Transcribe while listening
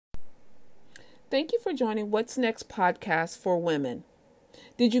Thank you for joining What's Next podcast for women.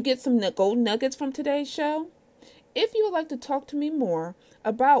 Did you get some gold nuggets from today's show? If you would like to talk to me more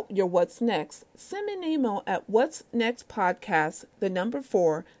about your What's Next, send me an email at what's next podcast, the number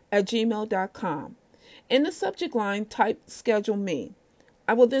 4, @gmail.com. In the subject line, type schedule me.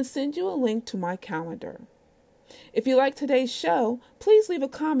 I will then send you a link to my calendar. If you like today's show, please leave a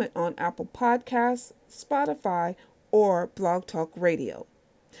comment on Apple Podcasts, Spotify, or Blog Talk Radio.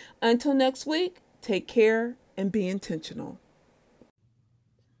 Until next week, take care and be intentional.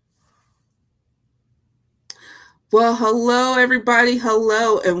 Well, hello, everybody.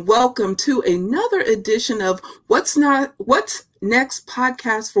 Hello, and welcome to another edition of What's Next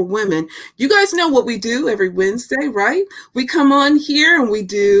podcast for women. You guys know what we do every Wednesday, right? We come on here and we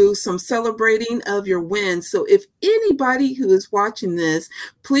do some celebrating of your wins. So if anybody who is watching this,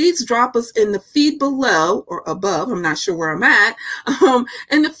 please drop us in the feed below or above. I'm not sure where I'm at.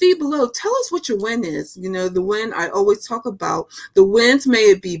 In the feed below, tell us what your win is. You know, the win I always talk about. The wins, may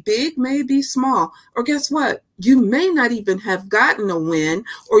it be big, may it be small. Or guess what? You may not even have gotten a win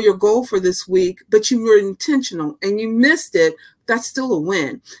or your goal for this week, but you were intentional and you missed it. That's still a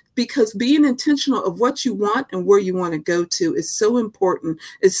win, because being intentional of what you want and where you want to go to is so important.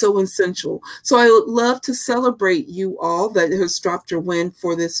 It's so essential. So I would love to celebrate you all that has dropped your win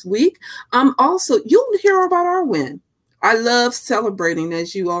for this week. Also, you'll hear about our win. I love celebrating,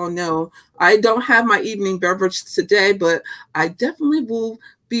 as you all know. I don't have my evening beverage today, but I definitely will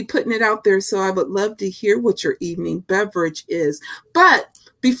be putting it out there. So I would love to hear what your evening beverage is. But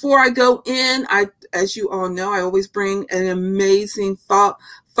before I go in, as you all know, I always bring an amazing thought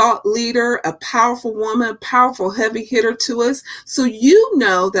leader, a powerful woman, a powerful heavy hitter to us. So you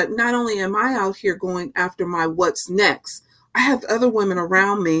know that not only am I out here going after my what's next, I have other women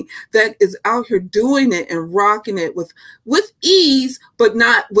around me that is out here doing it and rocking it with ease, but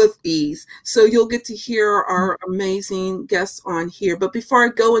not with ease. So you'll get to hear our amazing guests on here. But before I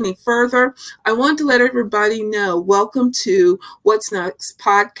go any further, I want to let everybody know, welcome to What's Next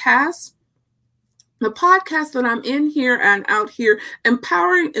podcast. The podcast that I'm in here and out here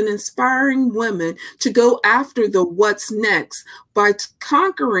empowering and inspiring women to go after the what's next by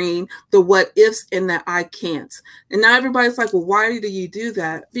conquering the what ifs and the I can'ts. And now everybody's like, well, why do you do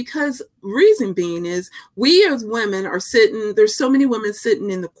that? Because reason being is we as women are sitting, there's so many women sitting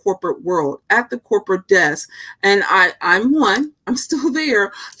in the corporate world at the corporate desk. And I'm one, I'm still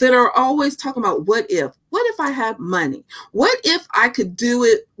there, that are always talking about what if. What if I had money? What if I could do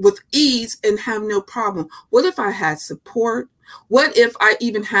it with ease and have no problem? What if I had support? What if I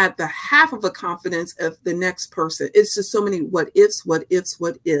even had the half of a confidence of the next person? It's just so many what ifs, what ifs,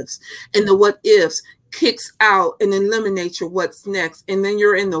 what ifs. And the what ifs kicks out and eliminates your what's next. And then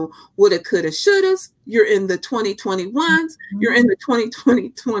you're in the woulda, coulda, shouldas. You're in the 2021s. You're in the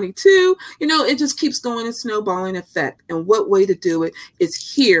 2022. You know, it just keeps going in snowballing effect. And what way to do it is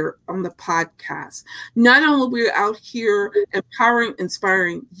here on the podcast. Not only we're out here empowering,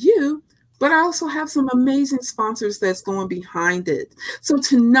 inspiring you, but I also have some amazing sponsors that's going behind it. So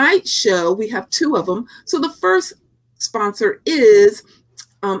tonight's show, we have two of them. So the first sponsor is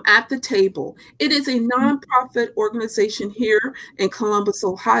At the Table. It is a nonprofit organization here in Columbus,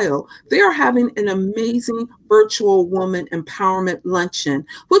 Ohio. They are having an amazing virtual woman empowerment luncheon,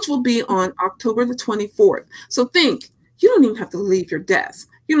 which will be on October the 24th. So think, you don't even have to leave your desk.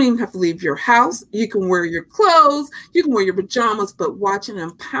 You don't even have to leave your house. You can wear your clothes. You can wear your pajamas, but watch an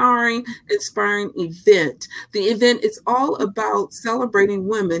empowering, inspiring event. The event is all about celebrating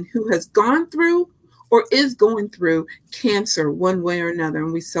women who has gone through or is going through cancer one way or another,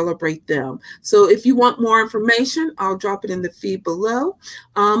 and we celebrate them. So if you want more information, I'll drop it in the feed below.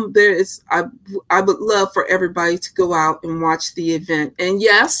 I would love for everybody to go out and watch the event. And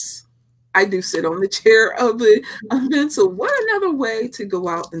yes, I do sit on the chair of the event. So what another way to go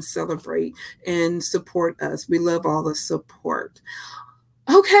out and celebrate and support us. We love all the support.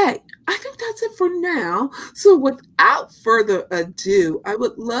 Okay, I think that's it for now. So without further ado, I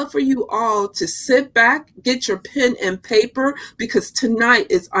would love for you all to sit back, get your pen and paper, because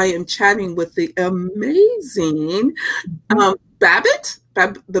tonight I am chatting with the amazing Babita.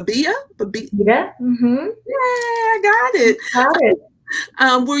 Yeah. Mm-hmm. Yeah, I got it. Got it.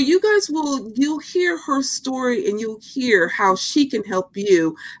 Where you'll hear her story and you'll hear how she can help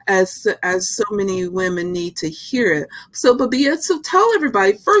you as so many women need to hear it. So Babita, so tell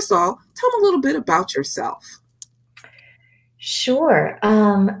everybody, first of all, tell them a little bit about yourself. Sure.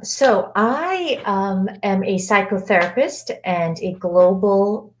 So I am a psychotherapist and a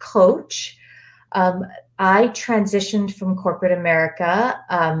global coach. I transitioned from corporate America.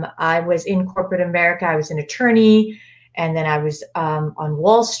 I was in corporate America. I was an attorney And then I was on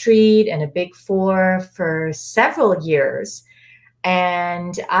Wall Street and a Big Four for several years.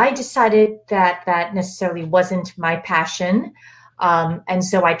 And I decided that that necessarily wasn't my passion. And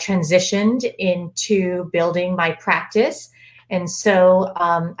so I transitioned into building my practice. And so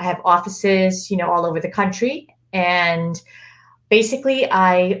I have offices, all over the country. And basically,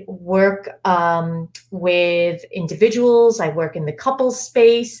 I work with individuals. I work in the couples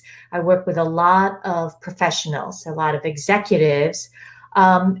space. I work with a lot of professionals, a lot of executives.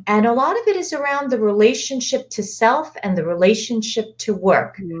 And a lot of it is around the relationship to self and the relationship to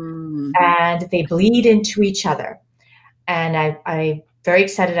work. And they bleed into each other. And I'm very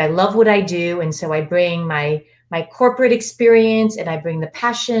excited. I love what I do. And so I bring my corporate experience and I bring the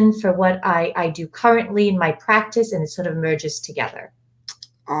passion for what I do currently in my practice, and it sort of merges together.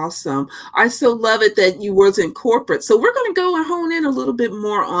 Awesome. I so love it that you was in corporate. So we're going to go and hone in a little bit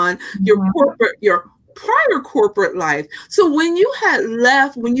more on your prior corporate life. So when you had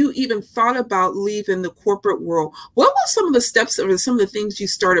left, when you even thought about leaving the corporate world, what were some of the steps or some of the things you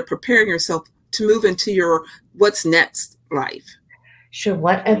started preparing yourself to move into your what's next life? Sure.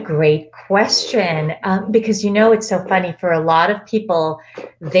 What a great question. Because, it's so funny for a lot of people,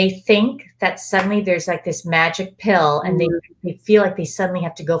 they think that suddenly there's like this magic pill and they feel like they suddenly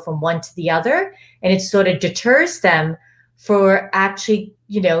have to go from one to the other. And it sort of deters them for actually,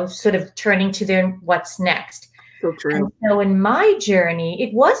 sort of turning to their what's next. So true. And so in my journey,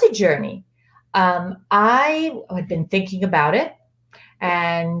 it was a journey. I had been thinking about it.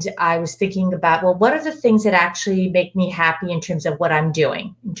 And I was thinking about, well, what are the things that actually make me happy in terms of what I'm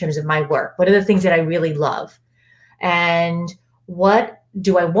doing, in terms of my work? What are the things that I really love? And what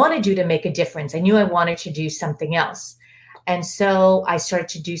do I want to do to make a difference? I knew I wanted to do something else. And so I started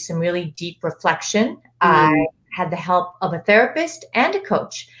to do some really deep reflection. I had the help of a therapist and a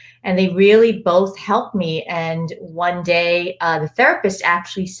coach, and they really both helped me. And one day, the therapist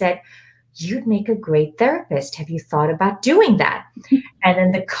actually said, "You'd make a great therapist. Have you thought about doing that?" And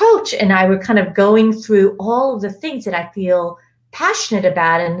then the coach and I were kind of going through all of the things that I feel passionate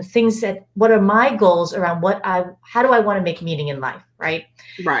about and the things that, what are my goals around how do I want to make meaning in life, right?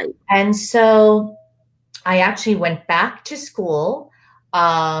 Right. And so I actually went back to school.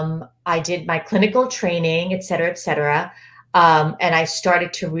 I did my clinical training, et cetera, et cetera. And I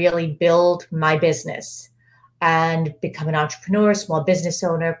started to really build my business and become an entrepreneur, small business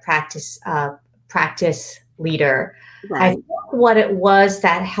owner, practice leader. Right. I think what it was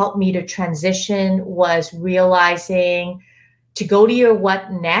that helped me to transition was realizing to go to your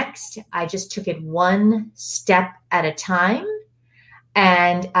what next. I just took it one step at a time,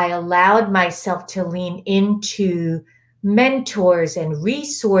 and I allowed myself to lean into mentors and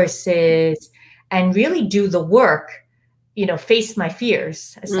resources and really do the work, face my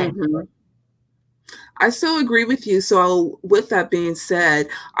fears, essentially. I so agree with you. So with that being said,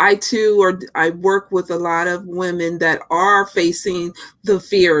 I work with a lot of women that are facing the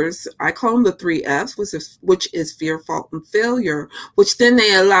fears. I call them the 3 Fs, which is fear, fault, and failure, which then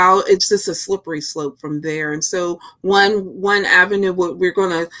it's just a slippery slope from there. And so one avenue, what we're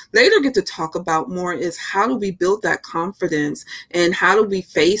going to later get to talk about more, is how do we build that confidence and how do we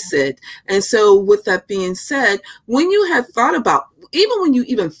face it? And so with that being said, when you have thought about, even when you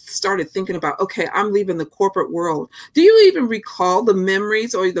even started thinking about, okay, I'm leaving the corporate world, do you even recall the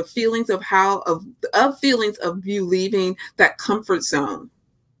memories or the feelings of feelings of you leaving that comfort zone?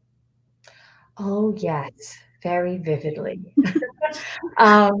 Oh, yes, very vividly.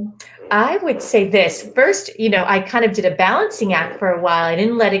 I would say this first, I kind of did a balancing act for a while. I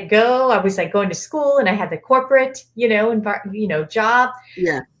didn't let it go. I was like going to school and I had the corporate, job.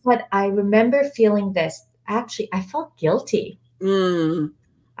 Yeah. But I remember feeling this. Actually, I felt guilty.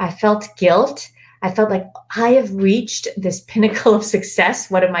 I felt guilt. I felt like I have reached this pinnacle of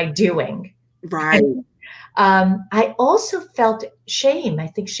success. What am I doing? Right. I also felt shame. I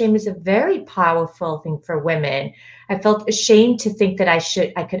think shame is a very powerful thing for women. I felt ashamed to think that I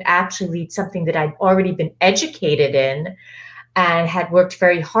could actually lead something that I'd already been educated in and had worked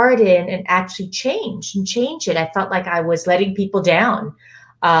very hard in, and actually change it. I felt like I was letting people down.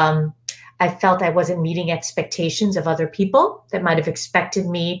 I felt I wasn't meeting expectations of other people that might have expected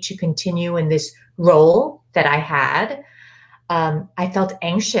me to continue in this role that I had. I felt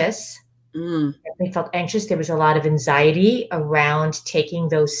anxious. I felt anxious. There was a lot of anxiety around taking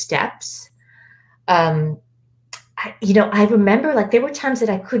those steps. I remember like there were times that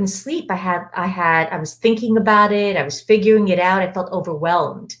I couldn't sleep. I was thinking about it. I was figuring it out. I felt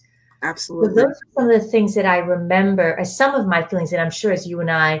overwhelmed. Absolutely. So those are some of the things that I remember as some of my feelings, and I'm sure as you and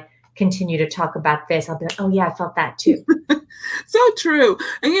I continue to talk about this, I'll be like, oh yeah, I felt that too. So true.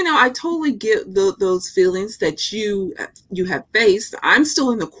 And I totally get those feelings that you have faced. I'm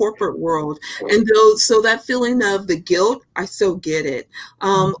still in the corporate world, and so that feeling of the guilt, I still get it.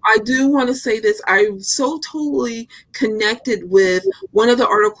 I do want to say this. I'm so totally connected with one of the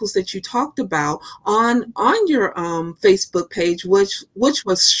articles that you talked about on your Facebook page, which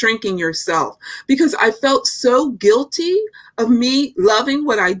was shrinking yourself, because I felt so guilty of me loving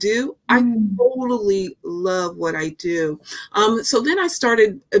what I do. I totally love what I do. So then I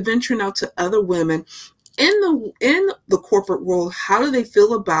started venturing out to other women in the corporate world. How do they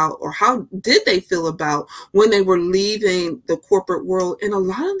feel about, or how did they feel about when they were leaving the corporate world? And a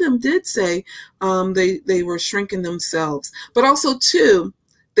lot of them did say they were shrinking themselves, but also too,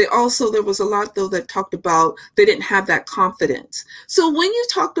 there was a lot though that talked about they didn't have that confidence. So when you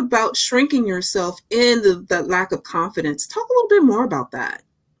talked about shrinking yourself and the lack of confidence, talk a little bit more about that.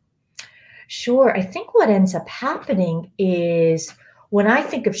 Sure. I think what ends up happening is when I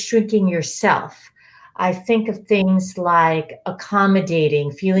think of shrinking yourself, I think of things like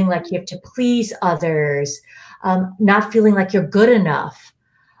accommodating, feeling like you have to please others, not feeling like you're good enough,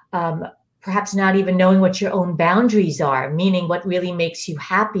 perhaps not even knowing what your own boundaries are, meaning what really makes you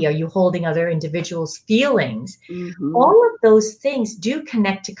happy. Are you holding other individuals' feelings? Mm-hmm. All of those things do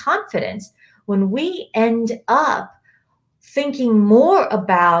connect to confidence. When we end up thinking more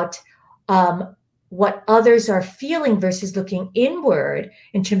about what others are feeling versus looking inward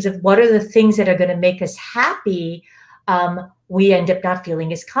in terms of what are the things that are going to make us happy, we end up not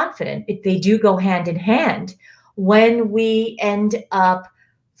feeling as confident. They do go hand in hand. When we end up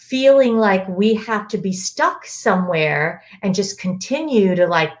feeling like we have to be stuck somewhere and just continue to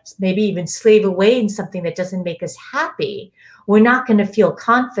like maybe even slave away in something that doesn't make us happy, we're not going to feel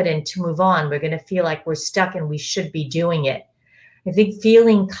confident to move on. We're going to feel like we're stuck and we should be doing it. I think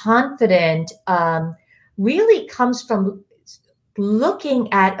feeling confident really comes from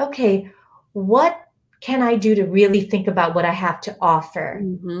looking at, okay, what can I do to really think about what I have to offer?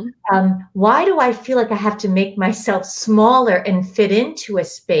 Mm-hmm. Why do I feel like I have to make myself smaller and fit into a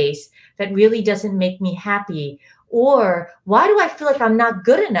space that really doesn't make me happy? Or why do I feel like I'm not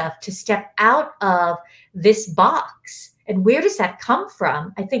good enough to step out of this box? And where does that come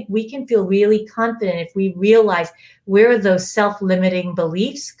from? I think we can feel really confident if we realize where are those self-limiting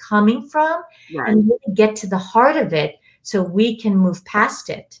beliefs coming from, Right. and really get to the heart of it so we can move past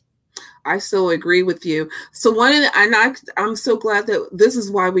it. I so agree with you. So I'm so glad that this is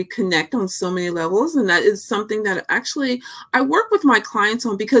why we connect on so many levels. And that is something that actually I work with my clients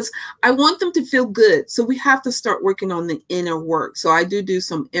on, because I want them to feel good. So we have to start working on the inner work. So I do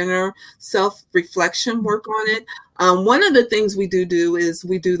some inner self-reflection work on it. One of the things we do is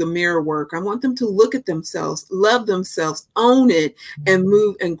we do the mirror work. I want them to look at themselves, love themselves, own it, and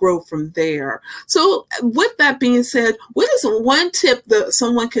move and grow from there. So with that being said, what is one tip that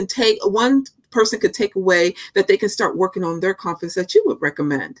one person could take away that they can start working on their confidence that you would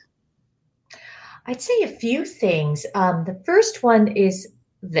recommend? I'd say a few things. The first one is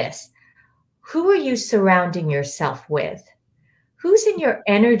this: who are you surrounding yourself with? Who's in your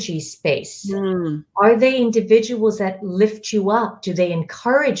energy space? Are they individuals that lift you up? Do they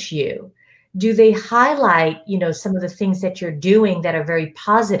encourage you? Do they highlight, some of the things that you're doing that are very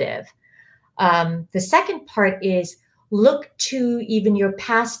positive? The second part is look to even your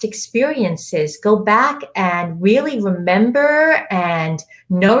past experiences. Go back and really remember and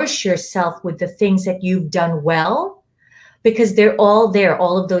nourish yourself with the things that you've done well, because they're all there,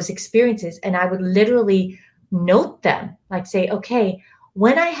 all of those experiences. And I would literally note them, like say, okay,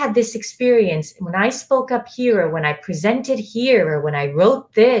 when I had this experience, when I spoke up here, or when I presented here, or when I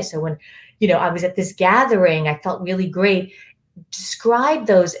wrote this, or when, I was at this gathering, I felt really great. Describe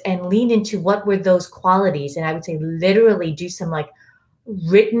those and lean into what were those qualities. And I would say literally do some like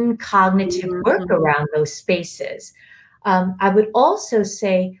written cognitive work around those spaces. I would also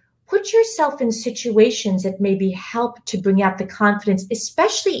say, put yourself in situations that maybe help to bring out the confidence,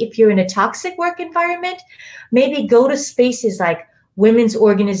 especially if you're in a toxic work environment. Maybe go to spaces like women's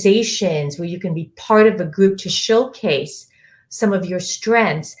organizations where you can be part of a group to showcase some of your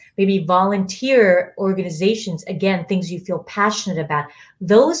strengths. Maybe volunteer organizations, again, things you feel passionate about.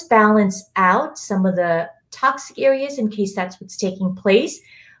 Those balance out some of the toxic areas in case that's what's taking place.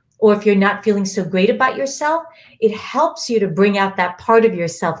 Or if you're not feeling so great about yourself, it helps you to bring out that part of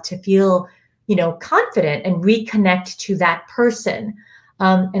yourself to feel, confident and reconnect to that person.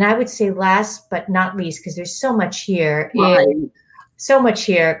 And I would say last but not least, because there's so much here,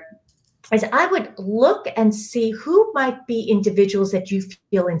 is I would look and see who might be individuals that you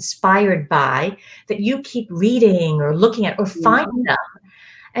feel inspired by, that you keep reading or looking at or finding them.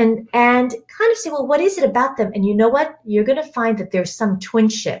 and kind of say, well, what is it about them? And you know what? You're going to find that there's some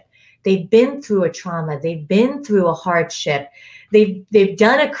twinship. They've been through a trauma. They've been through a hardship. They've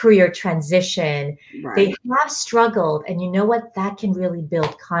done a career transition. They Right. have struggled. And you know what? That can really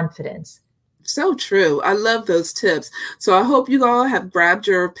build confidence. So true. I love those tips. So I hope you all have grabbed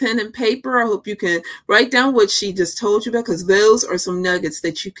your pen and paper. I hope you can write down what she just told you about, because those are some nuggets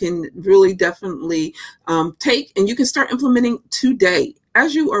that you can really definitely take and you can start implementing today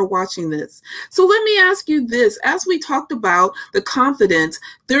as you are watching this. So let me ask you this. As we talked about the confidence,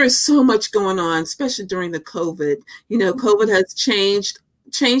 there is so much going on, especially during the COVID. You know, COVID has changed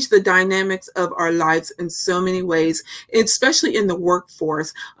the dynamics of our lives in so many ways, especially in the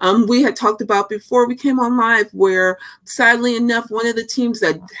workforce. We had talked about before we came on live where, sadly enough, one of the teams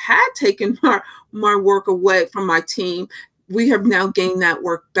that had taken my work away from my team, we have now gained that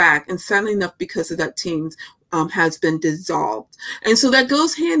work back. And sadly enough, because of that team's has been dissolved. And so that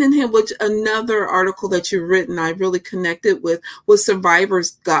goes hand in hand with another article that you've written I really connected with, was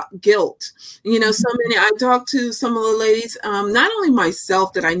survivors' guilt. You know, so many, I talked to some of the ladies, not only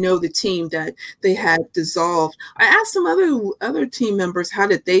myself that I know the team that they had dissolved, I asked some other team members how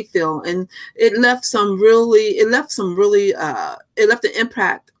did they feel, and it left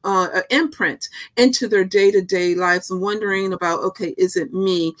an imprint into their day-to-day lives, and wondering about, okay, is it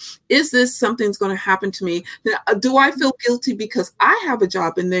me? Is this something's going to happen to me? Now, do I feel guilty because I have a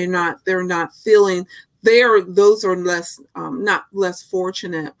job and they're not feeling those are not less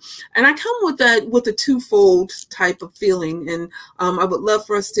fortunate? And I come with a twofold type of feeling, and I would love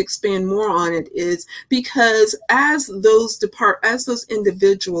for us to expand more on it, is because as those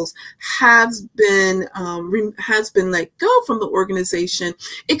individuals has been let go from the organization,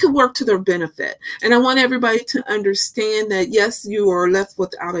 it could work to their benefit. And I want everybody to understand that yes, you are left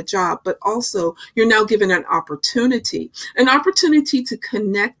without a job, but also you're now given an opportunity to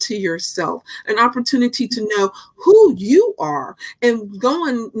connect to yourself, an opportunity to know who you are, and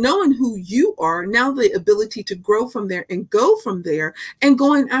knowing who you are, now the ability to grow from there and go from there, and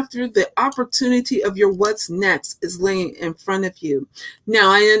going after the opportunity of your what's next is laying in front of you. Now,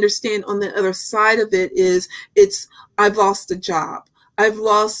 I understand on the other side of it is I've lost a job. I've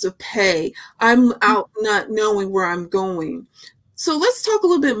lost a pay. I'm out not knowing where I'm going. So let's talk a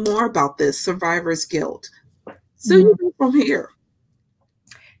little bit more about this survivor's guilt. So you go from here.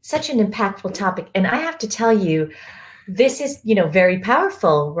 Such an impactful topic. And I have to tell you, this is, very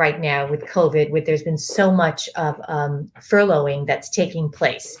powerful right now with COVID, there's been so much of furloughing that's taking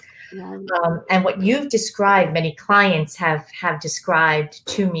place. And what you've described, many clients have described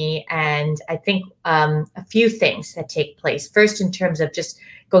to me, and I think a few things that take place. First, in terms of just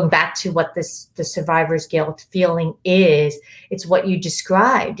going back to what the survivor's guilt feeling is, it's what you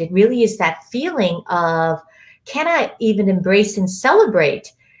described. It really is that feeling of, can I even embrace and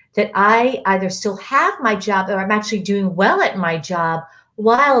celebrate that I either still have my job or I'm actually doing well at my job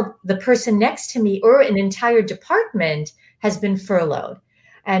while the person next to me or an entire department has been furloughed?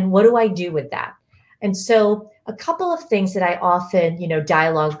 And what do I do with that? And so a couple of things that I often,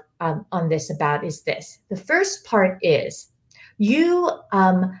 dialogue on this about is this. The first part is you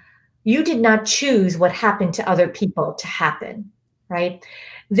did not choose what happened to other people to happen, right?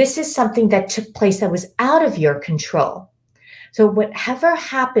 This is something that took place that was out of your control. So whatever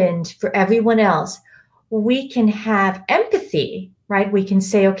happened for everyone else, we can have empathy, right? We can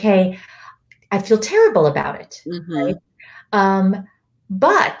say, okay, I feel terrible about it, right?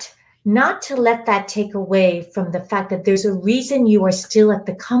 But not to let that take away from the fact that there's a reason you are still at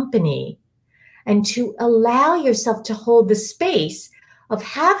the company, and to allow yourself to hold the space of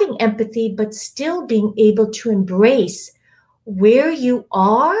having empathy, but still being able to embrace where you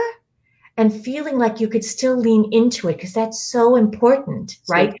are and feeling like you could still lean into it, because that's so important,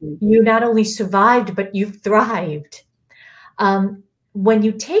 right? You not only survived, but you've thrived. When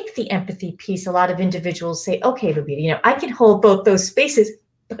you take the empathy piece, a lot of individuals say, okay, Babita, I can hold both those spaces,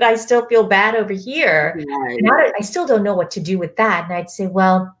 but I still feel bad over here. Right. And I still don't know what to do with that. And I'd say,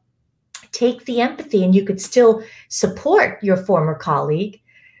 well, take the empathy and you could still support your former colleague.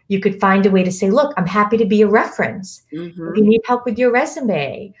 You could find a way to say, look, I'm happy to be a reference. If you need help with your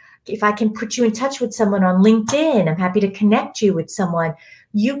resume, if I can put you in touch with someone on LinkedIn, I'm happy to connect you with someone.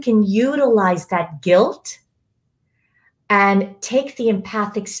 You can utilize that guilt and take the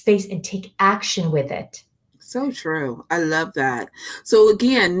empathic space and take action with it. So true. I love that. So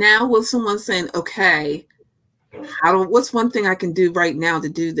again, now with someone saying, okay, what's one thing I can do right now to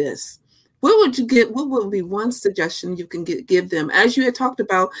do this? What would be one suggestion you can give them? As you had talked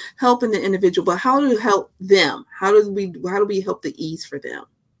about helping the individual, but how to help them? How do we help the ease for them?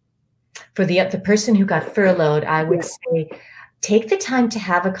 For the person who got furloughed, I would say take the time to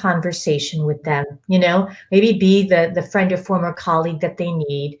have a conversation with them, maybe be the friend or former colleague that they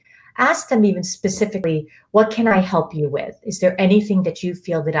need. Ask them even specifically, what can I help you with? Is there anything that you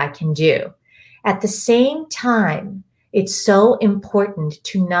feel that I can do? At the same time, it's so important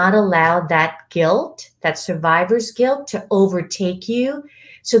to not allow that guilt, that survivor's guilt, to overtake you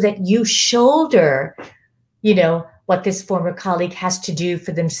so that you shoulder, what this former colleague has to do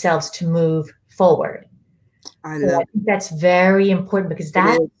for themselves to move forward. I So love I think that's very important because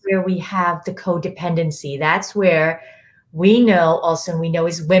that's it. where we have the codependency. That's where we know also, and we know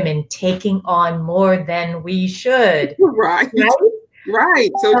as women, taking on more than we should. Right. Right?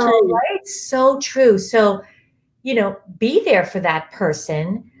 Right. So true. Right? So true. So, be there for that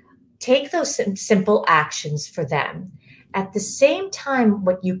person. Take those simple actions for them. At the same time,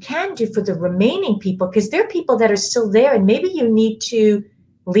 what you can do for the remaining people, because there are people that are still there, and maybe you need to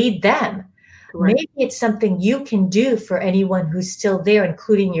lead them. Correct. Maybe it's something you can do for anyone who's still there,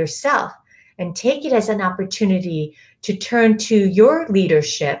 including yourself, and take it as an opportunity to turn to your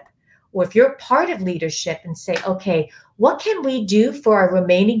leadership, or if you're part of leadership, and say, okay, what can we do for our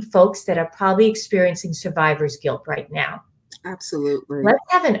remaining folks that are probably experiencing survivor's guilt right now? Absolutely. Let's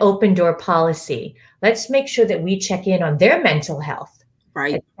have an open door policy. Let's make sure that we check in on their mental health,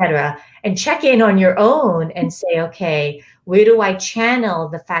 Right. et cetera, and check in on your own and say, okay, where do I channel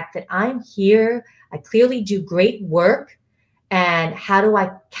the fact that I'm here? I clearly do great work. And how do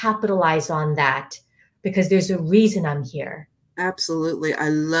I capitalize on that? Because there's a reason I'm here. Absolutely. I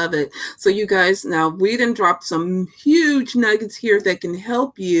love it. So you guys, now we done dropped some huge nuggets here that can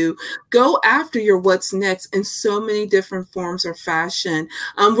help you go after your what's next in so many different forms or fashion.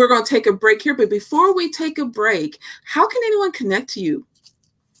 We're going to take a break here, but before we take a break, how can anyone connect to you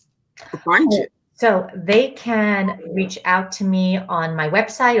or find you? So they can reach out to me on my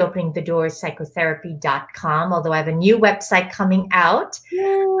website, openingthedoorspsychotherapy.com, although I have a new website coming out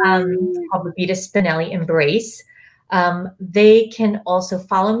called Babita Spinelli Embrace. They can also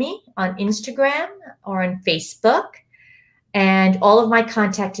follow me on Instagram or on Facebook, and all of my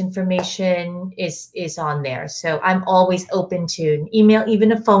contact information is on there. So I'm always open to an email,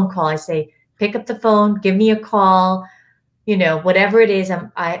 even a phone call. I say, pick up the phone, give me a call, whatever it is,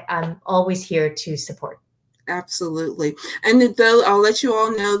 I'm always here to support. Absolutely. And though I'll let you all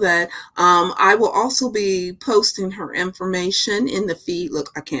know that I will also be posting her information in the feed. Look,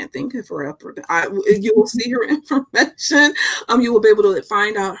 I can't think of her up. You will see her information. You will be able to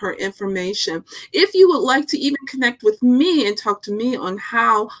find out her information. If you would like to even connect with me and talk to me on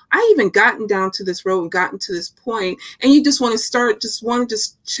how I even gotten down to this road and gotten to this point, and you just want to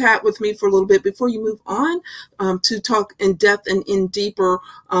chat with me for a little bit before you move on to talk in depth and in deeper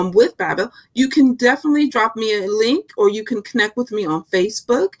with Baba, you can definitely drop me a link, or you can connect with me on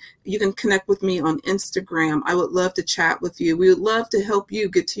Facebook. You can connect with me on Instagram. I would love to chat with you. We would love to help you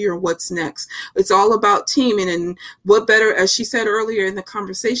get to your what's next. It's all about teaming, and what better, as she said earlier in the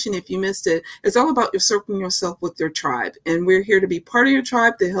conversation, if you missed it, it's all about circling yourself with your tribe. And we're here to be part of your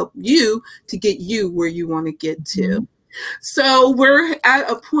tribe to help you to get you where you want to get to. Mm-hmm. So we're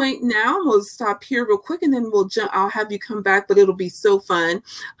at a point now. We'll stop here real quick, and then I'll have you come back, but it'll be so fun.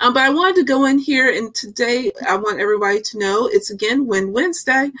 But I wanted to go in here, and today I want everybody to know it's again Win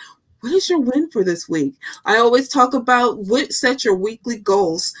Wednesday. What is your win for this week? I always talk about set your weekly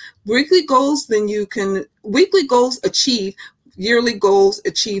goals. Weekly goals achieve. Yearly goals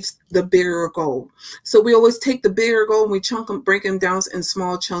achieves the bigger goal. So we always take the bigger goal and we break them down in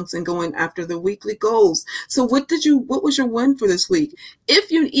small chunks and going after the weekly goals. So what was your win for this week?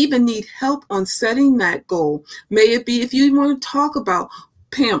 If you even need help on setting that goal, may it be if you want to talk about,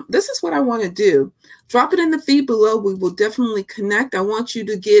 Pam, this is what I want to do. Drop it in the feed below. We will definitely connect. I want you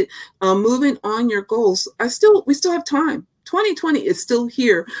to get moving on your goals. We still have time. 2020 is still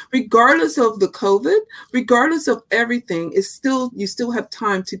here, regardless of the COVID, regardless of everything. You still have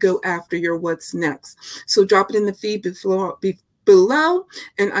time to go after your what's next. So drop it in the feed below,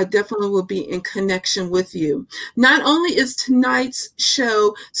 and I definitely will be in connection with you. Not only is tonight's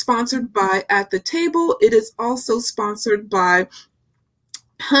show sponsored by At the Table, it is also sponsored by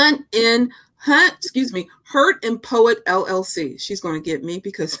Hurt and Poet LLC. She's going to get me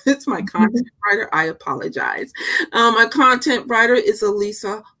because it's my content writer. I apologize. My content writer is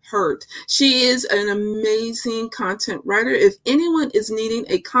Elisa Hurt. She is an amazing content writer. If anyone is needing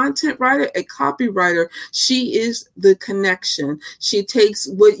a content writer, a copywriter, she is the connection. She takes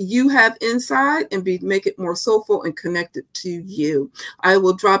what you have inside and make it more soulful and connect it to you. I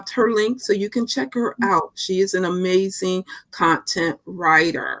will drop her link so you can check her out. She is an amazing content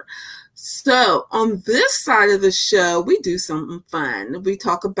writer. So on this side of the show, we do something fun. We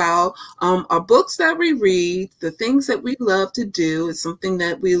talk about our books that we read, the things that we love to do. It's something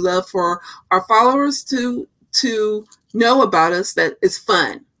that we love for our followers to know about us that is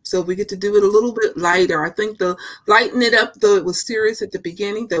fun. So we get to do it a little bit lighter. I think the lighten it up, though it was serious at the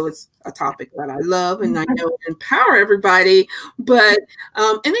beginning, though it's a topic that I love and I know empower everybody. But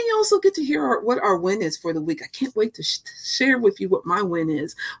and then you also get to hear what our win is for the week. I can't wait to share with you what my win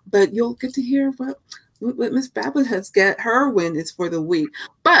is. But you'll get to hear what Miss Babbitt has got her win is for the week.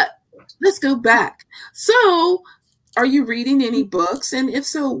 But let's go back. So, are you reading any books? And if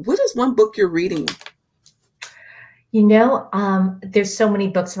so, what is one book you're reading? There's so many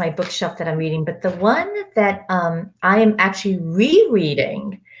books on my bookshelf that I'm reading, but the one that I am actually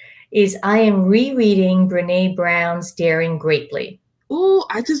rereading is I am rereading Brene Brown's Daring Greatly. Oh,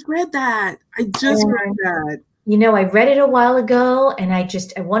 I just read that. I read that. I read it a while ago, and I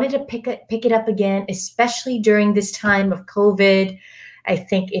wanted to pick it up again, especially during this time of COVID. I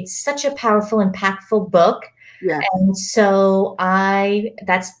think it's such a powerful, impactful book. Yes. And so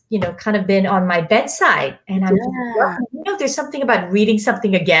that's kind of been on my bedside, and I'm there's something about reading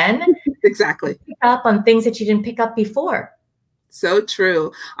something again. Exactly. Pick up on things that you didn't pick up before. So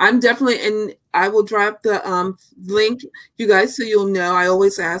true. I'm definitely, and I will drop the link, you guys, so you'll know. I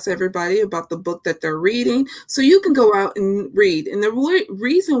always ask everybody about the book that they're reading, so you can go out and read. And the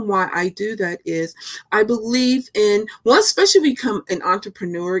reason why I do that is I believe in, well, especially if you become an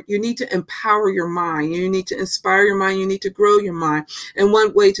entrepreneur, you need to empower your mind. You need to inspire your mind. You need to grow your mind. And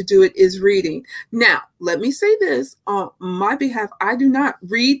one way to do it is reading. Now, let me say this on my behalf. I do not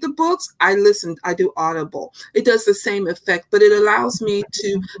read the books. I listen. I do Audible. It does the same effect, but it allows me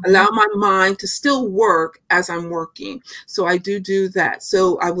to allow my mind to still work as I'm working. So I do that.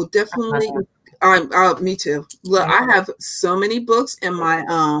 So I will definitely, me too. Look, I have so many books in my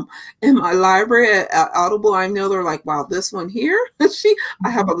library at Audible. I know they're like, wow, this one here. I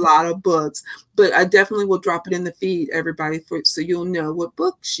have a lot of books, but I definitely will drop it in the feed, everybody, so you'll know what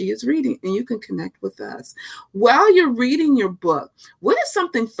book she is reading and you can connect with us. While you're reading your book, what is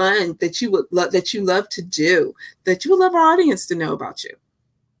something fun that you love to do that you would love our audience to know about you?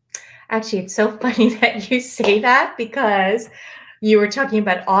 Actually, it's so funny that you say that because you were talking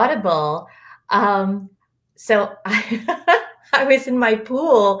about Audible. So I was in my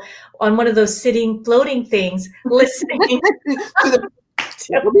pool on one of those sitting, floating things, listening.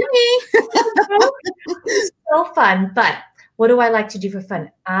 So fun. But what do I like to do for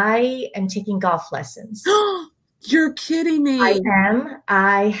fun? I am taking golf lessons. You're kidding me. I am.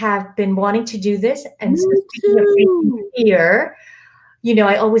 I have been wanting to do this. And so speaking of fear,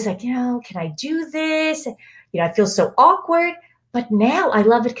 I always like, can I do this? I feel so awkward. But now I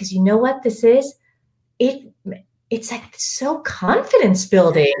love it because you know what this is? It's like so confidence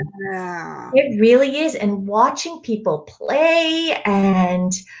building. Yeah. It really is. And watching people play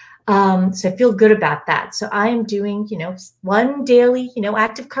and so I feel good about that. So I am doing, one daily,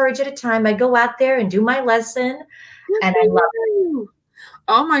 act of courage at a time. I go out there and do my lesson and I love it.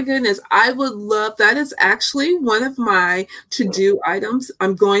 Oh my goodness. I would love, that is actually one of my to-do items.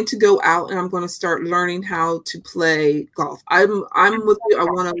 I'm going to go out and I'm going to start learning how to play golf. I'm with you. I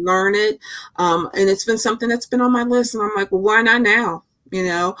want to learn it. And it's been something that's been on my list and I'm like, well, why not now?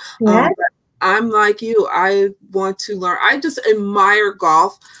 I'm like you. I want to learn. I just admire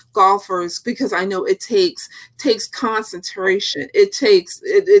golfers because I know it takes concentration. It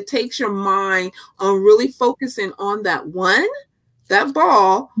takes your mind on really focusing on that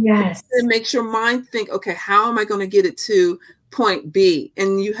ball. Yes. It makes your mind think, okay, how am I going to get it to point B?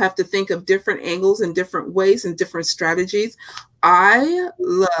 And you have to think of different angles and different ways and different strategies. I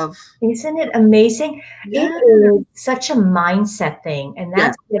love. Isn't it amazing? Yeah. It is such a mindset thing. And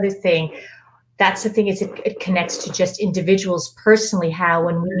that's the other thing. That's the thing is it connects to just individuals personally, how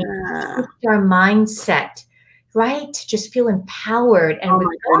when we shift our mindset, right? To just feel empowered. And with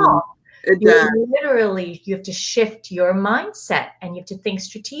golf, you have to shift your mindset and you have to think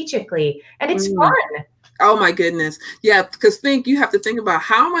strategically. And it's fun. Oh my goodness. Yeah, because you have to think about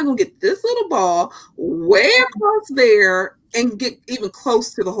how am I going to get this little ball way across there and get even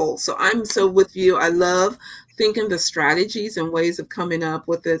close to the hole. So I'm so with you. I love thinking the strategies and ways of coming up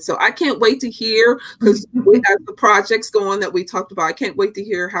with it. So I can't wait to hear, because we have the projects going that we talked about. I can't wait to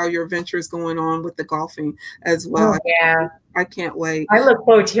hear how your venture is going on with the golfing as well. Oh, yeah. I can't wait. I look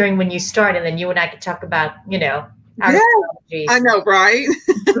forward to heering when you start, and then you and I can talk about, yeah, I know, right?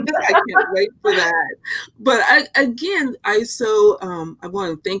 I can't wait for that. But I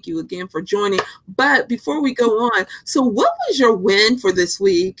want to thank you again for joining. But before we go on, so what was your win for this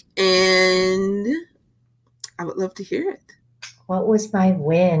week? And I would love to hear it. What was my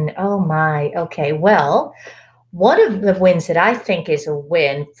win? Oh my. Okay. Well, one of the wins that I think is a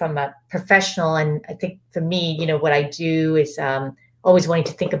win from a professional, and I think for me, what I do is always wanting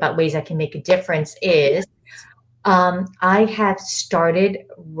to think about ways I can make a difference is I have started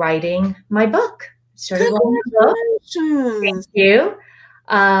writing my book. Started writing my book. Thank Congratulations. you.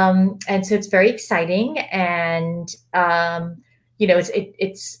 And so it's very exciting, and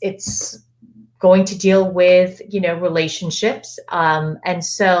it's going to deal with relationships, and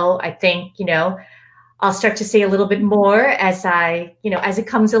so I think I'll start to say a little bit more as it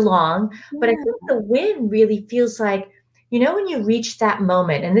comes along. But I Yeah. think the win really feels like when you reach that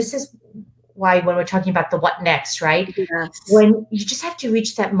moment, and this is why when we're talking about the what next, right? Yes. When you just have to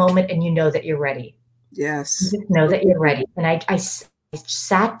reach that moment and you know that you're ready. Yes. You just know that you're ready. And I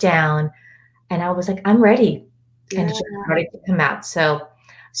sat down and I was like, I'm ready. And Yeah. it just started to come out. So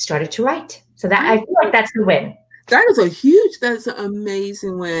started to write. So that I feel like that's the win. That's an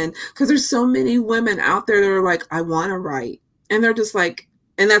amazing win. Because there's so many women out there that are like, I want to write. And they're just like,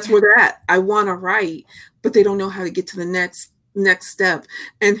 and that's where they're at. I want to write, but they don't know how to get to the next step.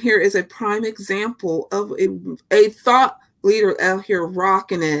 And here is a prime example of a thought leader out here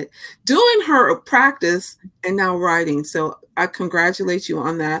rocking it, doing her practice and now writing. So I congratulate you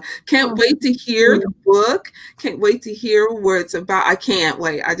on that. Can't Oh, wait to thank hear you. the book. Can't wait to hear what it's about. I can't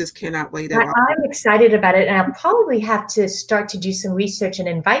wait. I just cannot wait at all. I'm excited about it. And I'll probably have to start to do some research and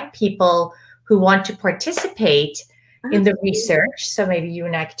invite people who want to participate in the research. So maybe you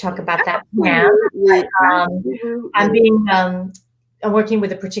and I could talk about that now. Absolutely. Um, I'm Absolutely. being I'm working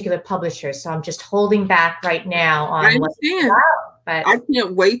with a particular publisher, so I'm just holding back right now I on what it's understand. about. But I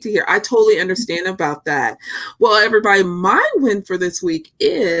can't wait to hear. I totally understand about that. Well, everybody, my win for this week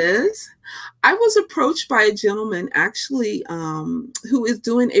is I was approached by a gentleman actually who is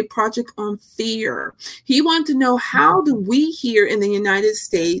doing a project on fear. He wanted to know, how do we here in the United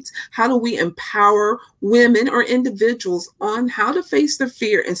States, how do we empower women or individuals on how to face their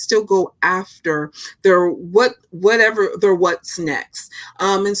fear and still go after their whatever their what's next.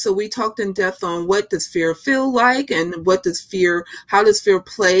 And so we talked in depth on what does fear feel like, and how does fear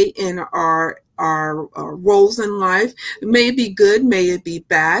play in our roles in life. It may be good, may it be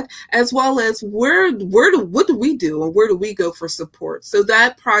bad, as well as what do we do and where do we go for support. So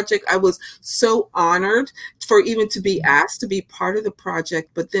that project, I was so honored for even to be asked to be part of the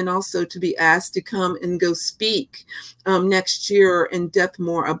project, but then also to be asked to come and go speak next year in depth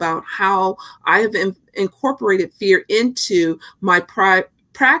more about how I have incorporated fear into my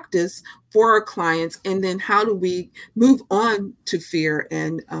practice for our clients, and then how do we move on to fear.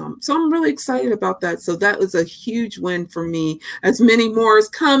 And so I'm really excited about that. So that was a huge win for me, as many more is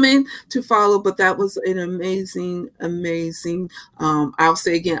coming to follow, but that was an amazing I'll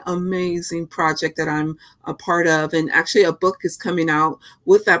say again, amazing project that I'm a part of. And actually a book is coming out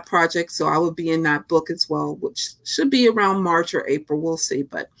with that project, so I will be in that book as well, which should be around March or April, we'll see.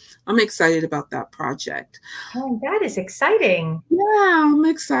 But I'm excited about that project. oh, that is exciting. Yeah, I'm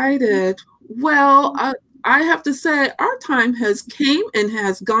excited. Well, I have to say our time has came and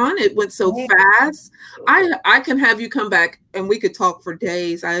has gone. It went so fast. I can have you come back and we could talk for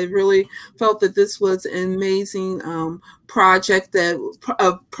days. I really felt that this was an amazing project,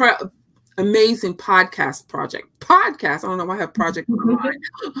 amazing podcast. I don't know why I have project in my mind.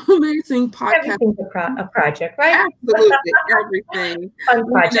 Amazing podcast. Everything's a project, right? Absolutely everything. Fun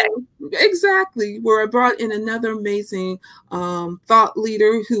project. Exactly. Where I brought in another amazing thought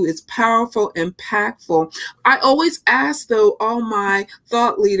leader who is powerful, impactful. I always ask, though, all my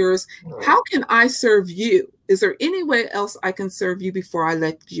thought leaders, how can I serve you? Is there any way else I can serve you before I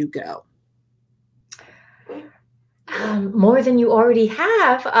let you go? More than you already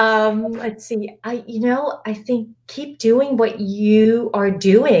have. Let's see. I think keep doing what you are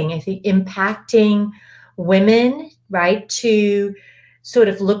doing. I think impacting women, right, to sort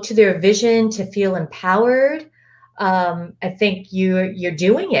of look to their vision, to feel empowered. I think you're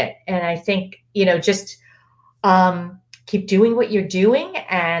doing it, and I think just keep doing what you're doing.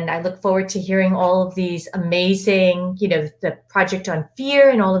 And I look forward to hearing all of these amazing, the project on fear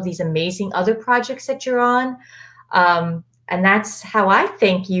and all of these amazing other projects that you're on. And that's how I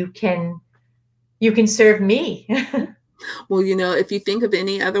think you can serve me. Well, if you think of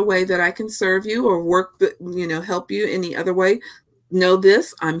any other way that I can serve you or work, help you any other way, know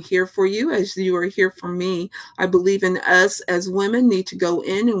this, I'm here for you as you are here for me. I believe in us as women need to go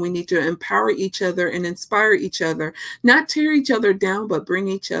in and we need to empower each other and inspire each other, not tear each other down, but bring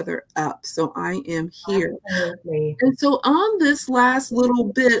each other up. So I am here. Absolutely. And so on this last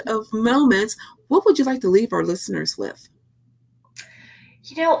little bit of moments, what would you like to leave our listeners with?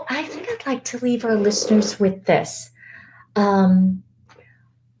 I think I'd like to leave our listeners with this. Um,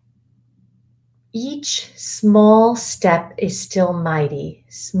 each small step is still mighty,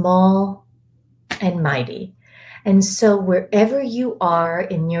 small and mighty. And so wherever you are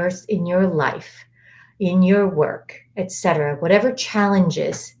in your life, in your work, etc., whatever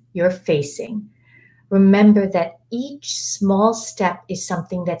challenges you're facing, remember that each small step is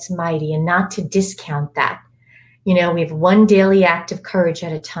something that's mighty, and not to discount that. We have one daily act of courage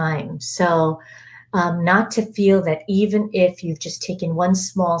at a time. So not to feel that even if you've just taken one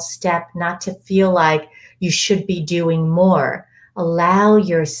small step, not to feel like you should be doing more. Allow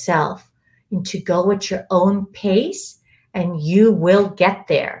yourself to go at your own pace, and you will get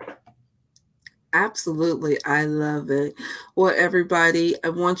there. Absolutely. I love it. Well, everybody, I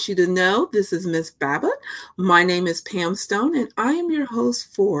want you to know this is Miss Babbitt. My name is Pam Stone, and I am your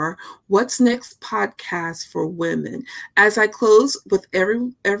host for What's Next podcast for women. As I close with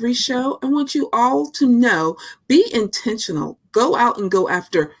every show, I want you all to know, be intentional. Go out and go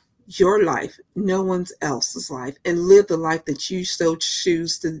after your life, no one else's life, and live the life that you so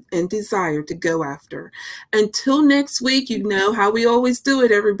choose to and desire to go after. Until next week, you know how we always do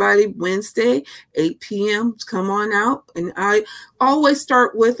it, everybody. Wednesday, 8 p.m. Come on out. And I always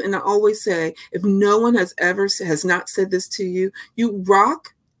start with, and I always say, if no one has not said this to you, you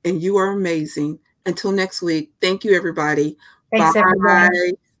rock and you are amazing. Until next week. Thank you, everybody. Thanks, Bye.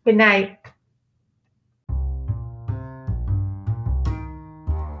 everyone. Good night.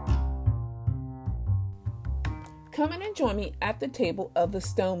 Come in and join me at the table of the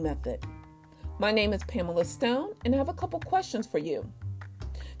Stone Method. My name is Pamela Stone, and I have a couple questions for you.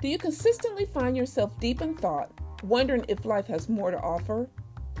 Do you consistently find yourself deep in thought, wondering if life has more to offer?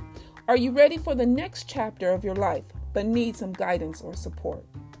 Are you ready for the next chapter of your life, but need some guidance or support?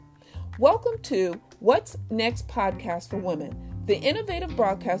 Welcome to What's Next podcast for women, the innovative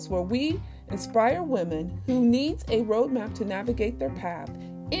broadcast where we inspire women who needs a roadmap to navigate their path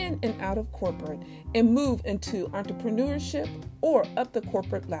in and out of corporate and move into entrepreneurship or up the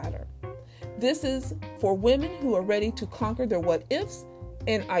corporate ladder. This is for women who are ready to conquer their what ifs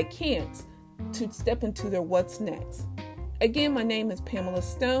and I can'ts to step into their what's next. Again, my name is Pamela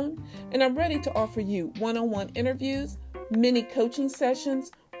Stone, and I'm ready to offer you one-on-one interviews, mini coaching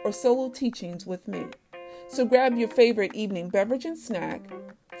sessions, or solo teachings with me. So grab your favorite evening beverage and snack,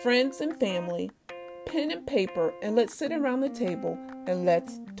 friends and family, pen and paper, and let's sit around the table and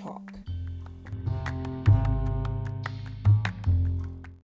let's talk.